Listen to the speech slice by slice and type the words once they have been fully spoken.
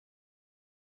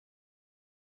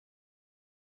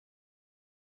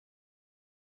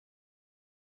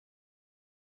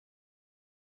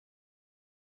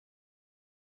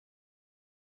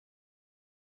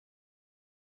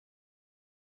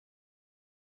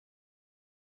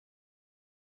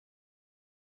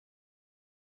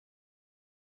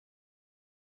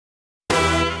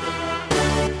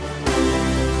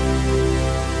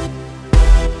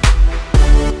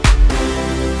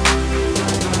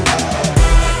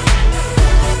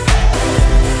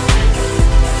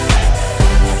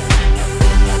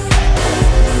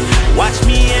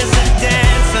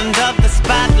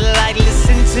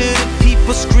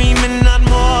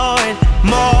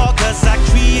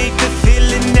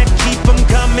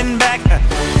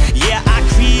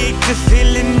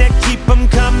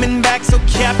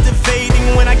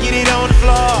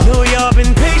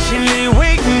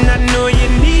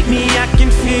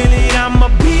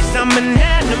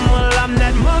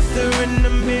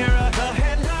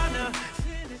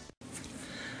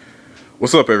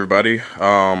What's up, everybody?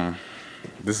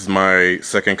 This is my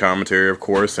second commentary, of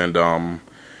course, and didn't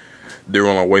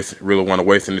really want to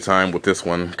waste any time with this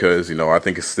one because I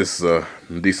think this is a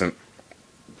decent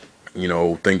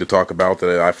thing to talk about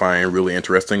that I find really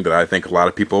interesting. That I think a lot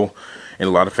of people and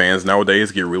a lot of fans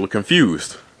nowadays get really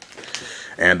confused,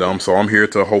 and so I'm here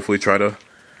to hopefully try to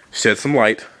shed some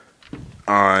light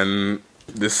on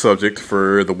this subject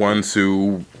for the ones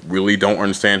who really don't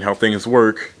understand how things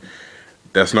work.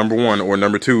 That's number one. Or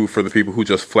number two, for the people who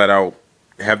just flat out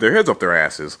have their heads up their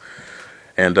asses.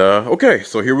 And okay,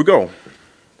 so here we go.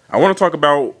 I want to talk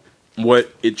about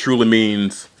what it truly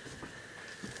means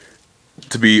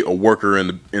to be a worker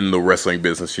in the wrestling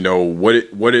business. What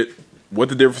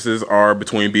the differences are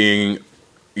between being,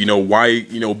 why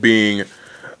being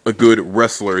a good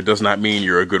wrestler does not mean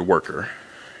you're a good worker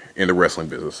in the wrestling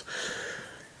business.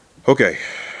 Okay,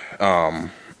 a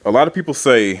lot of people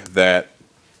say that,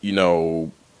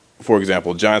 for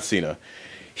example, John Cena,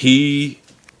 he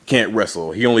can't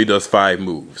wrestle. He only does 5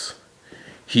 moves.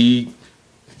 He,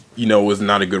 is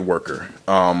not a good worker.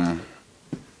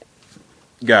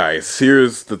 Guys,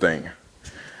 here's the thing.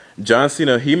 John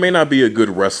Cena, he may not be a good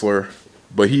wrestler,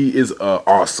 but he is an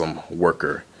awesome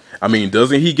worker. I mean,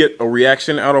 doesn't he get a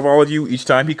reaction out of all of you each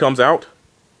time he comes out?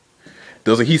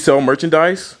 Doesn't he sell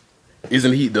merchandise?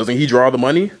 Doesn't he draw the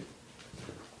money?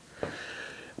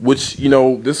 Which,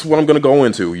 this is what I'm going to go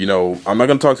into. I'm not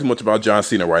going to talk too much about John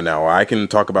Cena right now. I can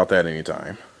talk about that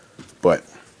anytime. But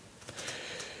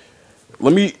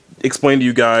let me explain to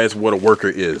you guys what a worker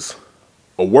is.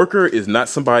 A worker is not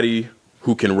somebody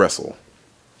who can wrestle.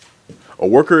 A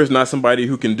worker is not somebody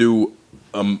who can do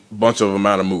a bunch of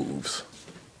moves.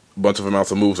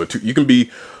 Or you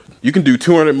can do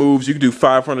 200 moves, you can do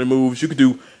 500 moves, you can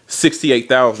do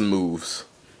 68,000 moves.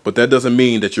 But that doesn't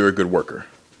mean that you're a good worker.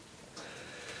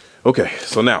 Okay,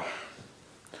 so now,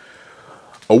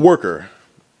 a worker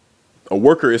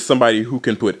is somebody who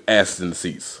can put asses in the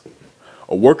seats.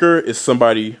 A worker is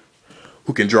somebody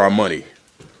who can draw money,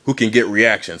 who can get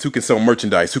reactions, who can sell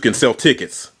merchandise, who can sell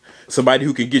tickets. Somebody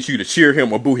who can get you to cheer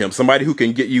him or boo him. Somebody who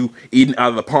can get you eaten out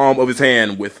of the palm of his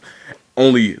hand with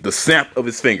only the snap of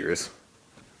his fingers.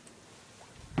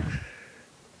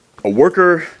 A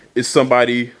worker is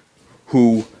somebody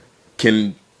who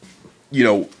can,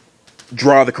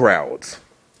 draw the crowds.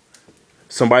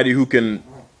 Somebody who can,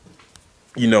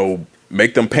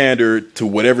 make them pander to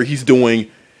whatever he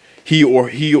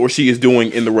or she is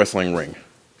doing in the wrestling ring.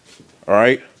 All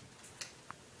right?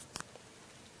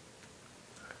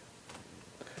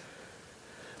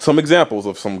 Some examples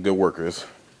of some good workers.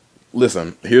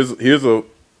 Listen, here's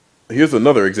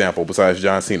another example besides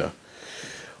John Cena.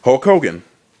 Hulk Hogan,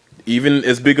 even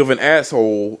as big of an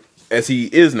asshole as he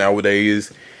is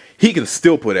nowadays, he can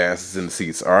still put asses in the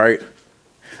seats, all right?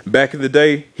 Back in the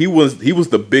day, he was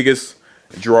the biggest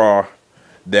draw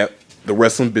that the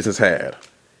wrestling business had.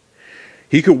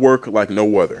 He could work like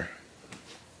no other.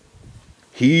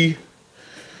 He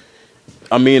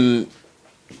may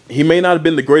not have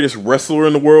been the greatest wrestler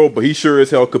in the world, but he sure as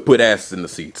hell could put asses in the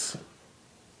seats.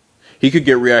 He could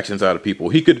get reactions out of people.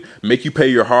 He could make you pay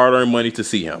your hard-earned money to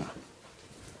see him.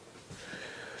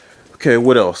 Okay,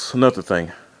 what else? Another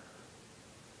thing.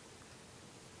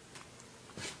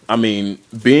 I mean,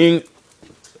 being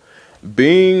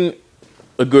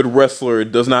a good wrestler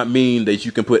does not mean that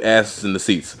you can put asses in the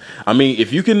seats. I mean,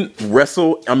 if you can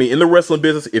wrestle, in the wrestling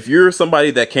business, if you're somebody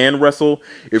that can wrestle,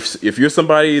 if you're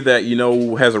somebody that,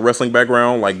 has a wrestling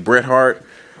background like Bret Hart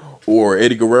or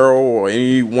Eddie Guerrero or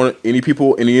any one of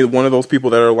those people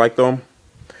that are like them,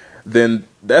 then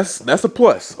that's a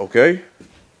plus, okay?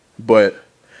 But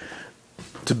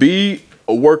to be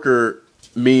a worker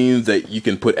means that you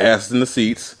can put asses in the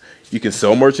seats, you can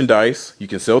sell merchandise, you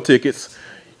can sell tickets,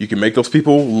 you can make those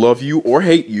people love you or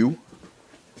hate you.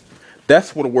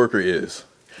 That's what a worker is.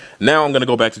 Now I'm going to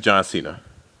go back to John Cena.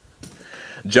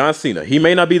 John Cena, he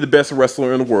may not be the best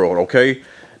wrestler in the world, okay?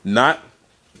 Not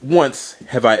once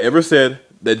have I ever said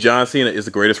that John Cena is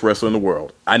the greatest wrestler in the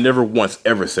world. I never once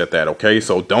ever said that, okay?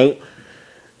 So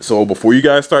before you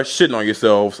guys start shitting on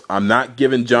yourselves, I'm not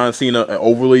giving John Cena an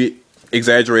overly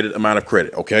exaggerated amount of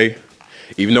credit, okay?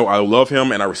 Even though I love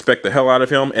him and I respect the hell out of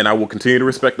him, and I will continue to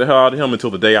respect the hell out of him until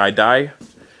the day I die,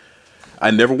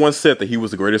 I never once said that he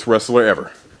was the greatest wrestler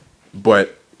ever.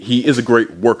 But he is a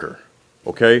great worker,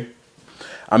 okay?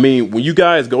 I mean, when you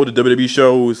guys go to WWE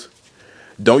shows,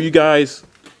 don't you guys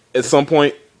at some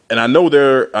point, and I know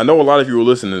a lot of you are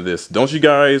listening to this, don't you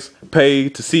guys pay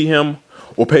to see him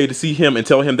or pay to see him and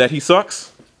tell him that he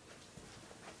sucks?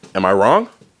 Am I wrong?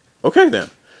 Okay then.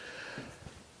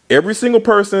 Every single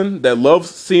person that loves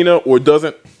Cena or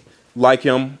doesn't like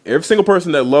him, every single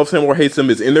person that loves him or hates him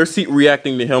is in their seat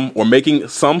reacting to him or making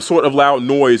some sort of loud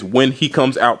noise when he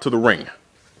comes out to the ring.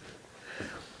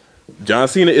 John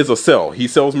Cena is a sell. He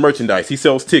sells merchandise. He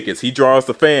sells tickets. He draws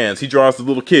the fans. He draws the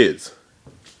little kids.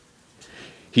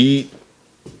 He's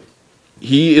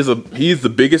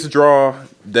the biggest draw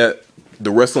that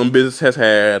the wrestling business has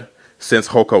had since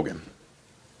Hulk Hogan.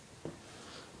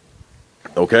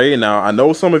 Okay, now I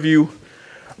know some of you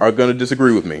are gonna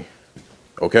disagree with me.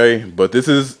 Okay, but this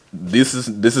is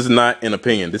not an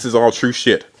opinion. This is all true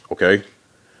shit. Okay,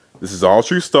 this is all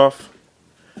true stuff.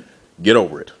 Get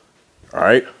over it. All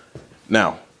right.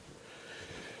 Now,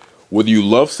 whether you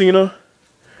love Cena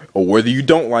or whether you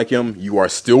don't like him, you are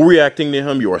still reacting to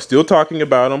him. You are still talking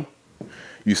about him.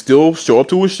 You still show up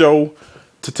to a show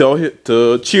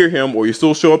to cheer him, or you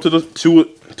still show up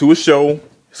to a show.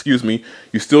 Excuse me.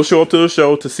 You still show up to the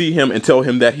show to see him and tell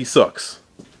him that he sucks.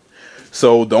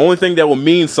 So the only thing that will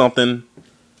mean something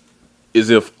is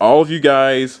if all of you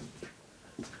guys,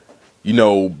 you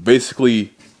know,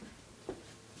 basically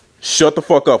shut the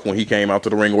fuck up when he came out to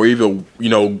the ring, or even, you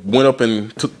know, went up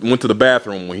and went to the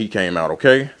bathroom when he came out,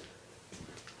 okay?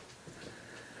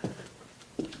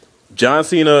 John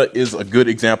Cena is a good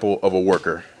example of a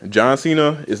worker. John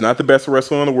Cena is not the best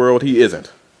wrestler in the world. He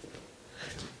isn't.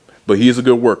 But he is a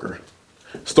good worker.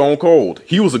 Stone Cold,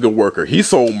 he was a good worker. He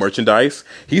sold merchandise.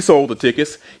 He sold the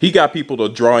tickets. He got people to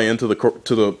draw into the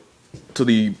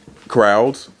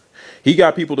crowds. He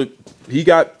got people to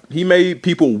he made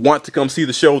people want to come see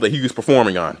the show that he was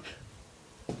performing on.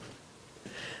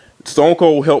 Stone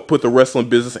Cold helped put the wrestling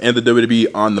business and the WWE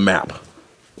on the map.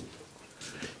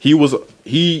 He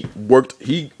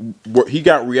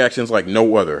got reactions like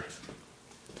no other.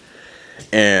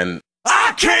 And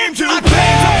I came to play.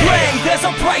 There's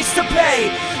a price to pay.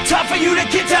 Time for you to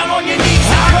get down on your knees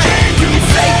and pray. You can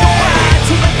say goodbye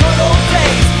to the good old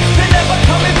days. They're never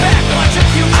coming back. Watch your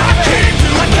future fade. I came to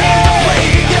play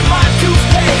to get my dues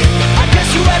paid. I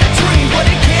guess you had a dream, but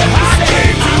it can't be saved. I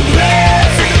came to play.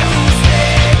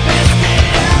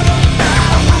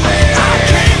 I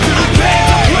came to play.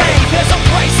 There's a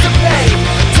price to pay.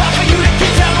 Time for you to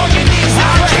get down on your knees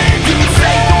and pray. You can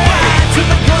say goodbye to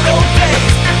the good old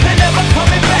days. They're never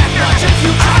coming back. Watch your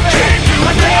future fade. I came to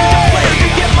play to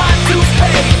get my dues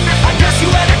paid. I guess you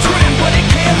had a dream, but it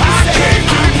can't be saved.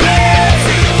 I came to play.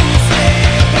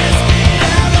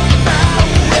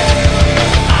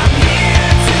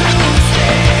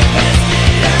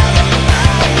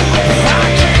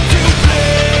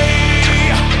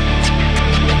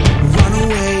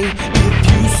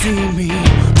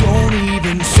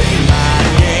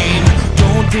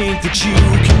 That you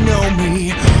can know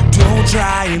me. Don't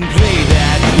try and play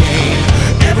that game.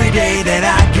 Every day that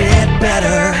I get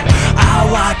better, I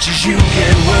watch as you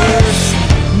get worse.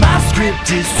 My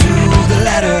script is to the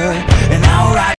letter.